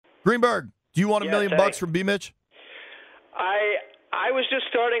Greenberg, do you want $1 million hey. from B-Mitch? I was just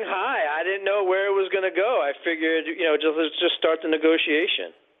starting high. I didn't know where it was going to go. I figured, let's just start the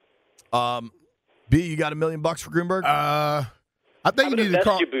negotiation. B, you got $1 million for Greenberg? I think you need to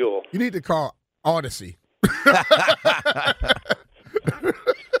call. You need to call Odyssey.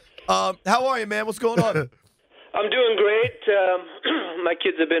 How are you, man? What's going on? I'm doing great. My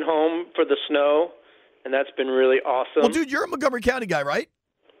kids have been home for the snow, and that's been really awesome. Well, dude, you're a Montgomery County guy, right?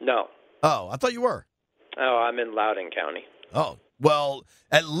 No. Oh, I thought you were. Oh, I'm in Loudoun County. Oh, well,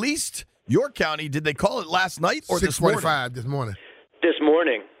 at least your county, did they call it last night or this morning? 6:45 this morning. This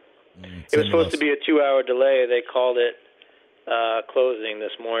morning. It was supposed to be a 2-hour delay. They called it closing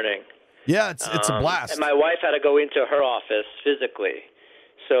this morning. Yeah, it's a blast. And my wife had to go into her office physically.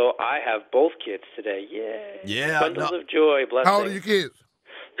 So I have both kids today. Yay. Yeah. Bundles of joy. Blessings. How old are your kids?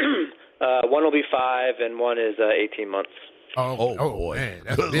 One will be 5 and one is 18 months. Oh boy. Man,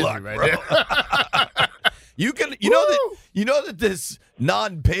 that's Good busy luck, right bro. there. You know that this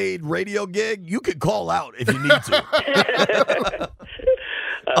non-paid radio gig, you could call out if you need to.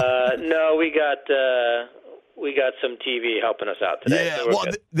 No, we got some TV helping us out today. Yeah, so well,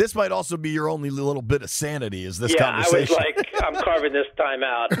 this might also be your only little bit of sanity is this conversation. I was like, I'm carving this time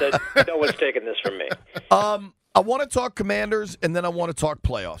out. No one's taking this from me. I want to talk Commanders, and then I want to talk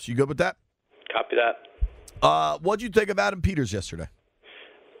playoffs. You good with that? Copy that. What'd you think of Adam Peters yesterday?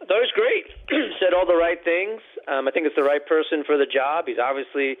 I thought it was great. Said all the right things. I think it's the right person for the job. He's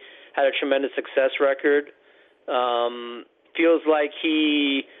obviously had a tremendous success record. Feels like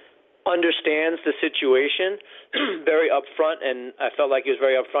he understands the situation very upfront, and I felt like he was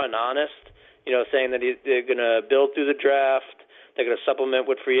very upfront and honest, saying that they're going to build through the draft, they're going to supplement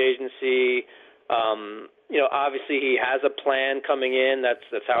with free agency. Obviously he has a plan coming in. That's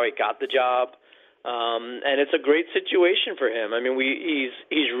how he got the job. And it's a great situation for him. I mean,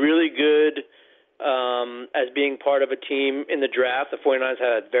 he's really good as being part of a team in the draft. The 49ers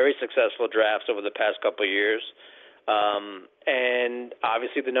had very successful drafts over the past couple of years. And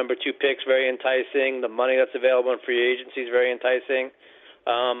obviously the number 2 pick's very enticing. The money that's available in free agency is very enticing.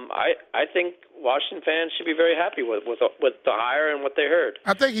 I think Washington fans should be very happy with the hire and what they heard.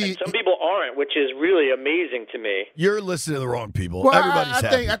 I think some people aren't, which is really amazing to me. You're listening to the wrong people. Well, Everybody's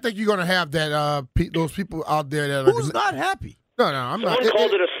happy. I think you're going to have that those people out there that Who's not happy? No, I'm not. Someone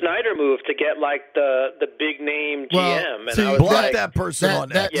called it a Snyder move to get the big name GM, and I was block that person on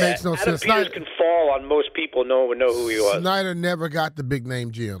that. That makes no Adam sense. Peters can fall on most people. No one would know who he was. Snyder never got the big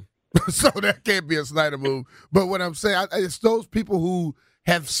name GM, so that can't be a Snyder move. But what I'm saying, it's those people who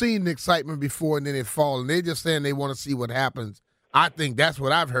have seen the excitement before and then it fall, and they're just saying they want to see what happens. I think that's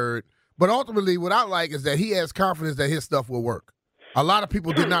what I've heard. But ultimately, what I like is that he has confidence that his stuff will work. A lot of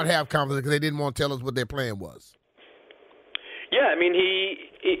people did not have confidence because they didn't want to tell us what their plan was. Yeah, I mean,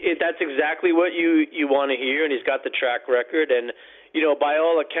 that's exactly what you want to hear, and he's got the track record. And, by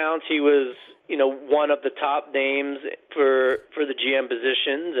all accounts, he was, one of the top names for the GM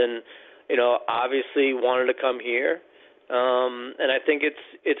positions and, obviously wanted to come here. And I think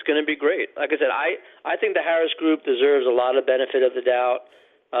it's going to be great. Like I said, I think the Harris Group deserves a lot of benefit of the doubt.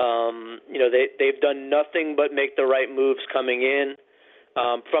 They've done nothing but make the right moves coming in.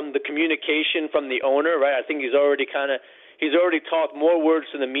 From the communication from the owner, right? I think he's already talked more words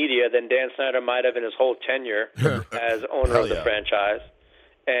to the media than Dan Snyder might have in his whole tenure as owner of the franchise.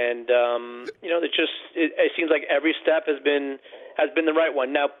 And it seems like every step has been the right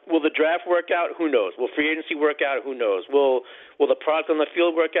one. Now, will the draft work out? Who knows? Will free agency work out? Who knows? Will the product on the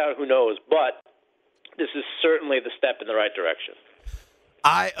field work out? Who knows? But this is certainly the step in the right direction.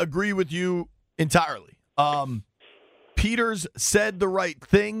 I agree with you entirely. Peters said the right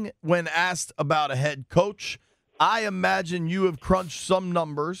thing when asked about a head coach. I imagine you have crunched some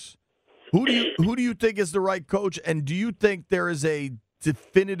numbers. Who do you think is the right coach, and do you think there is a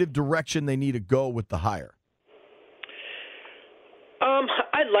definitive direction they need to go with the hire?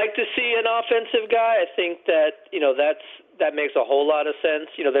 I'd like to see an offensive guy. I think that that makes a whole lot of sense.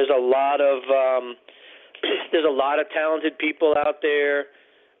 There's a lot of talented people out there.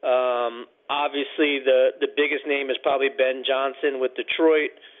 Obviously, the biggest name is probably Ben Johnson with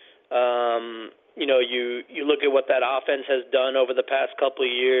Detroit. You look at what that offense has done over the past couple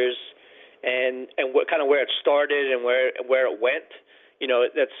of years, and what kind of where it started and where it went.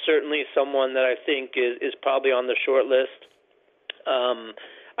 That's certainly someone that I think is probably on the short list.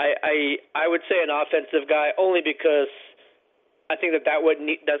 I would say an offensive guy only because I think that's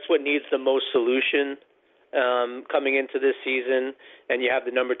what needs the most solution coming into this season, and you have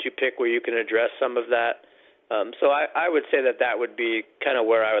the number 2 pick where you can address some of that. So I would say that would be kind of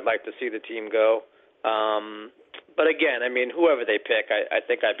where I would like to see the team go. But again, I mean, whoever they pick, I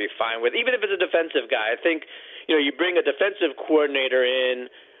think I'd be fine with. Even if it's a defensive guy, I think you bring a defensive coordinator in.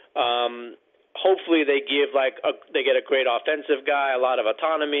 Hopefully, they they get a great offensive guy, a lot of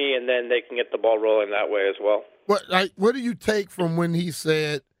autonomy, and then they can get the ball rolling that way as well. What do you take from when he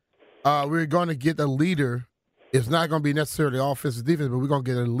said we're going to get a leader? It's not going to be necessarily offensive defense, but we're going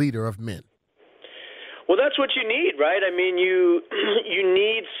to get a leader of men. Well, that's what you need, right? I mean, you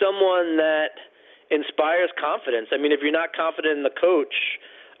need someone that inspires confidence. I mean, if you're not confident in the coach,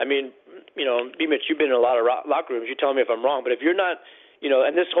 I mean, B-Mitch, you've been in a lot of locker rooms. You tell me if I'm wrong, but if you're not,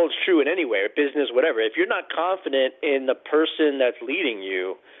 and this holds true in anywhere, business, whatever. If you're not confident in the person that's leading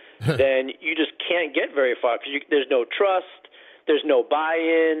you, then you just can't get very far because there's no trust, there's no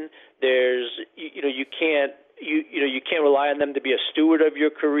buy-in, you can't rely on them to be a steward of your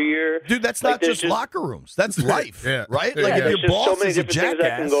career. Dude, that's not just locker rooms. That's life, right? Yeah, like if your boss so many is a different things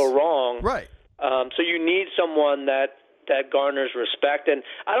that can jackass, go wrong. right? So you need someone that garners respect, and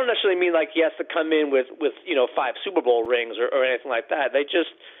I don't necessarily mean like he has to come in with 5 Super Bowl rings or anything like that. They just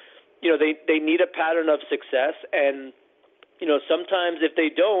they need a pattern of success, and sometimes if they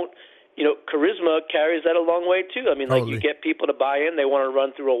don't, charisma carries that a long way too. I mean, totally. Like you get people to buy in, they want to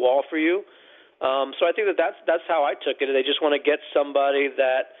run through a wall for you. So I think that's how I took it. They just want to get somebody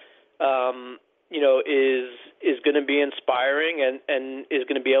that is going to be inspiring and is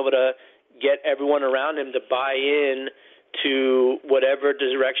going to be able to get everyone around him to buy in to whatever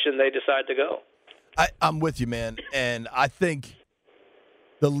direction they decide to go. I'm with you, man. And I think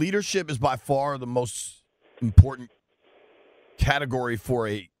the leadership is by far the most important category for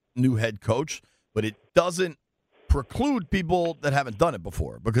a new head coach, but it doesn't preclude people that haven't done it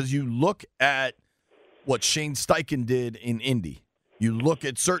before, because you look at what Shane Steichen did in Indy. You look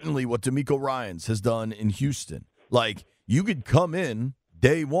at certainly what DeMeco Ryans has done in Houston. Like, you could come in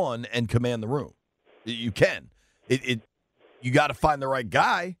day one and command the room. You can. You got to find the right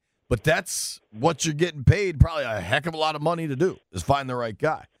guy, but that's what you're getting paid probably a heck of a lot of money to do, is find the right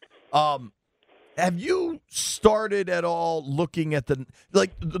guy. Have you started at all looking at the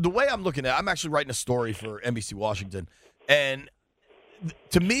way I'm looking at it? I'm actually writing a story for NBC Washington, and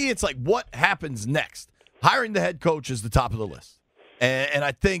to me, it's like, what happens next? Hiring the head coach is the top of the list, and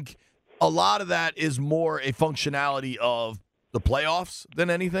I think a lot of that is more a functionality of the playoffs than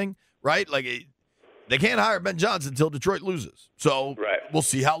anything, right? Like, they can't hire Ben Johnson until Detroit loses, so We'll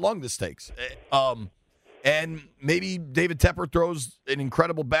see how long this takes. And maybe David Tepper throws an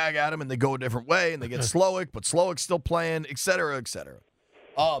incredible bag at him and they go a different way and they get Slowick, but Slowick's still playing, et cetera, et cetera.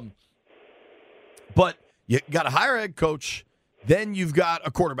 But you got to hire a head coach, then you've got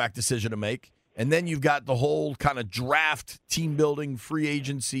a quarterback decision to make, and then you've got the whole kind of draft, team building, free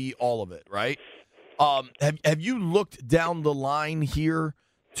agency, all of it, right? Have you looked down the line here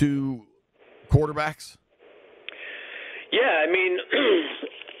to quarterbacks? Yeah, I mean,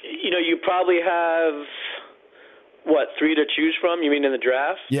 you probably have, 3 to choose from? You mean in the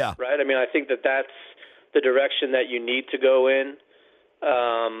draft? Yeah. Right? I mean, I think that's the direction that you need to go in.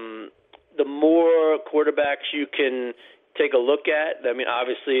 The more quarterbacks you can take a look at, I mean,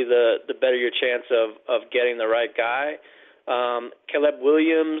 obviously the better your chance of getting the right guy. Caleb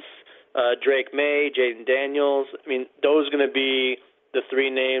Williams, Drake May, Jaden Daniels, I mean, those are going to be the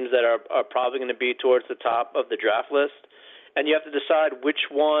 3 names that are probably going to be towards the top of the draft list. And you have to decide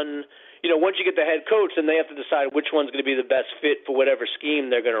which one, once you get the head coach, then they have to decide which one's going to be the best fit for whatever scheme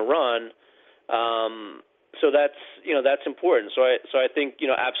they're going to run. So that's important. So I think,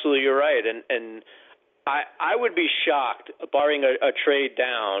 absolutely you're right. And I would be shocked, barring a trade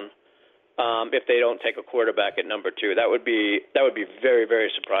down, if they don't take a quarterback at number 2. That would be very,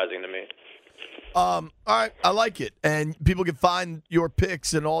 very surprising to me. All right, I like it. And people can find your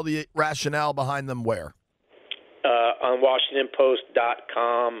picks and all the rationale behind them where? On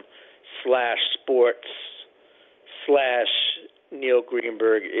WashingtonPost.com/sports/Neil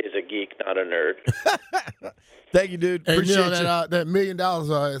Greenberg is a geek, not a nerd. Thank you, dude. Hey, Appreciate Neil, you. that $1 million,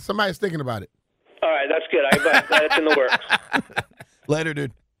 somebody's thinking about it. All right, that's good. I'm glad it's in the works. Later,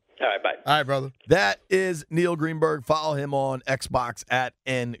 dude. All right, bye. All right, brother. That is Neil Greenberg. Follow him on Xbox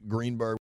 @NGreenberg.